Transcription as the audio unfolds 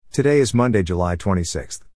Today is Monday, July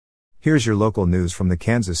 26th. Here's your local news from the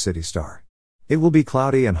Kansas City Star. It will be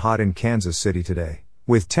cloudy and hot in Kansas City today,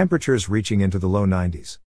 with temperatures reaching into the low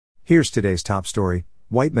 90s. Here's today's top story.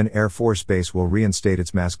 Whiteman Air Force Base will reinstate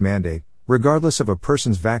its mask mandate, regardless of a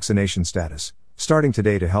person's vaccination status, starting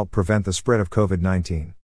today to help prevent the spread of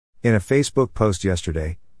COVID-19. In a Facebook post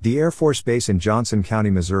yesterday, the Air Force Base in Johnson County,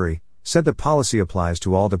 Missouri, said the policy applies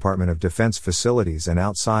to all Department of Defense facilities and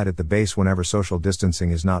outside at the base whenever social distancing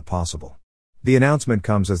is not possible. The announcement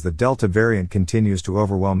comes as the Delta variant continues to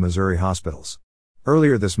overwhelm Missouri hospitals.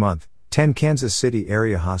 Earlier this month, 10 Kansas City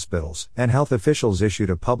area hospitals and health officials issued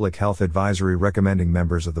a public health advisory recommending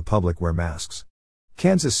members of the public wear masks.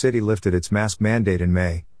 Kansas City lifted its mask mandate in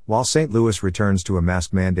May, while St. Louis returns to a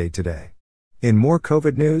mask mandate today. In more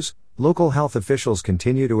COVID news, local health officials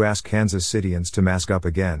continue to ask Kansas Cityans to mask up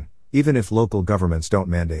again, even if local governments don't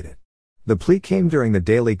mandate it. The plea came during the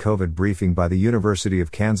daily COVID briefing by the University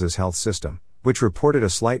of Kansas Health System, which reported a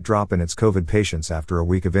slight drop in its COVID patients after a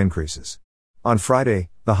week of increases. On Friday,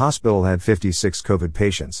 the hospital had 56 COVID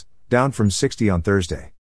patients, down from 60 on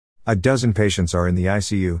Thursday. A dozen patients are in the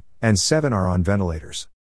ICU, and 7 are on ventilators.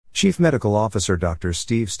 Chief Medical Officer Dr.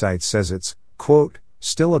 Steve Stites says it's, quote,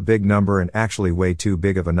 still a big number and actually way too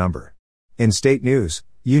big of a number. In state news,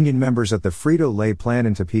 union members at the Frito-Lay plant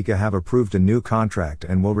in Topeka have approved a new contract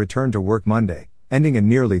and will return to work Monday, ending a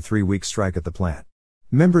nearly 3-week strike at the plant.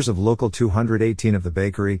 Members of Local 218 of the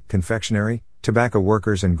Bakery, Confectionery, Tobacco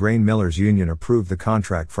Workers and Grain Millers Union approved the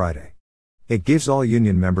contract Friday. It gives all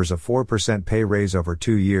union members a 4% pay raise over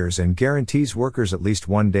 2 years and guarantees workers at least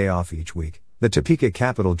 1 day off each week, the Topeka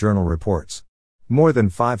Capital Journal reports. More than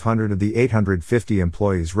 500 of the 850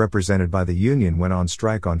 employees represented by the union went on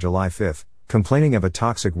strike on July 5, complaining of a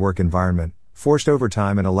toxic work environment, forced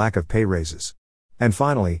overtime and a lack of pay raises. And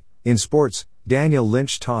finally, in sports, Daniel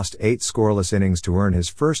Lynch tossed 8 scoreless innings to earn his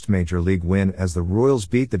first Major League win as the Royals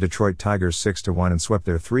beat the Detroit Tigers 6-1 and swept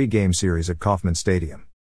their 3-game series at Kauffman Stadium.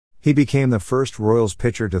 He became the first Royals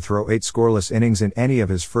pitcher to throw 8 scoreless innings in any of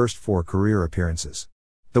his first 4 career appearances.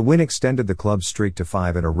 The win extended the club's streak to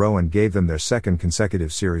 5 in a row and gave them their second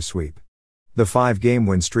consecutive series sweep. The 5-game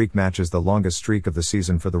win streak matches the longest streak of the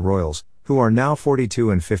season for the Royals, who are now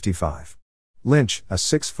 42-55. Lynch, a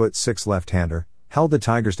 6'6" left-hander, held the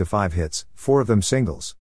Tigers to 5 hits, 4 of them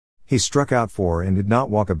singles. He struck out 4 and did not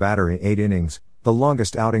walk a batter in 8 innings, the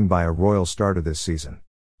longest outing by a Royal starter this season.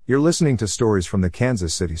 You're listening to stories from the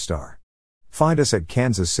Kansas City Star. Find us at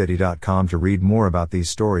kansascity.com to read more about these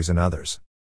stories and others.